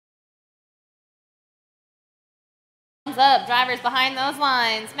Up, drivers behind those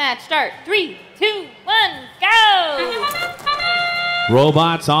lines. Match start. 3, 2, 1, go!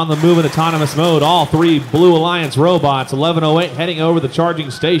 Robots on the move in autonomous mode. All three Blue Alliance robots. 11:08 heading over the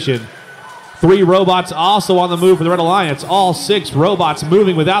charging station. 3 robots also on the move for the Red Alliance. All 6 robots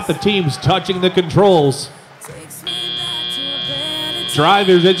moving without the teams touching the controls.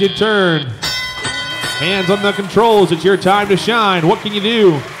 Drivers, it's your turn. Hands on the controls. It's your time to shine. What can you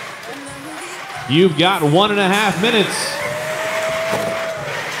do? You've got 1.5 minutes.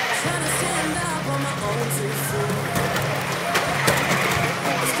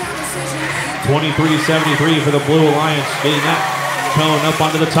 $23.73 for the Blue Alliance, getting that cone up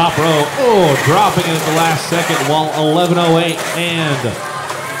onto the top row. Oh, dropping it at the last second while 11:08 and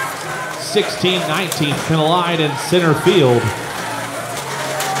 16:19 collide in center field.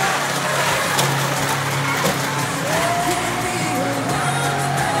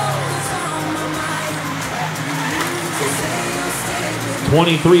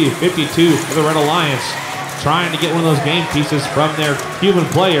 $23.52 for the Red Alliance, trying to get one of those game pieces from their human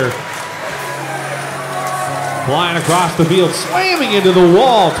player. Flying across the field, slamming into the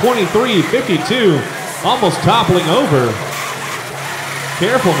wall. $23.52, almost toppling over.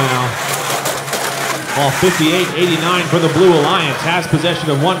 Careful now. All $58.89 for the Blue Alliance, has possession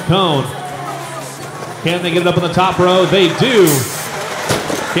of 1 cone. Can they get it up on the top row? They do.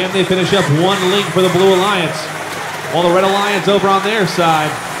 Can they finish up 1 link for the Blue Alliance? While the Red Alliance over on their side,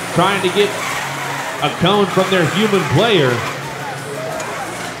 trying to get a cone from their human player.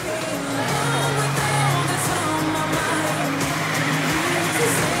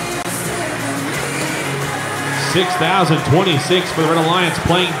 $6,026 for the Red Alliance,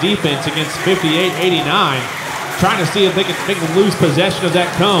 playing defense against $58.89. Trying to see if they can make them lose possession of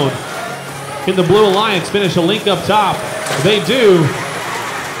that cone. Can the Blue Alliance finish a link up top? They do.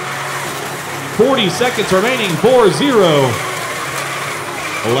 40 seconds remaining, 4-0.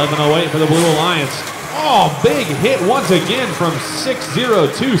 11:08 for the Blue Alliance. Oh, big hit once again from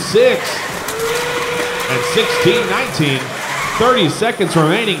 6026. And 16:19. 30 seconds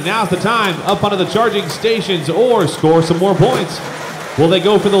remaining. Now's the time. Up onto the charging stations or score some more points. Will they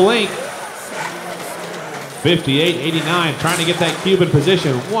go for the link? 58.89, trying to get that cube in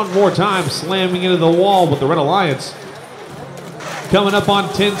position. One more time, slamming into the wall with the Red Alliance. Coming up on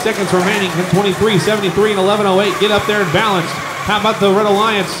 10 seconds remaining. 23.73 and 11.08. Get up there and balanced. How about the Red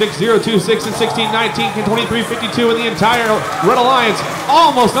Alliance? 6.026 and 16.19. 23.52 and the entire Red Alliance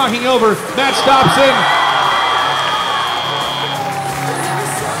almost knocking over. Matt stops in.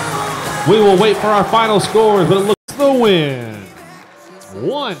 We will wait for our final scores, but it looks the win.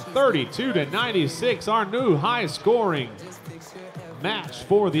 132-96, our new high scoring match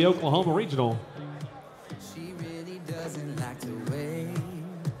for the Oklahoma Regional. She really doesn't like to wait.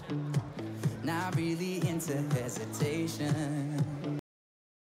 Not really into hesitation.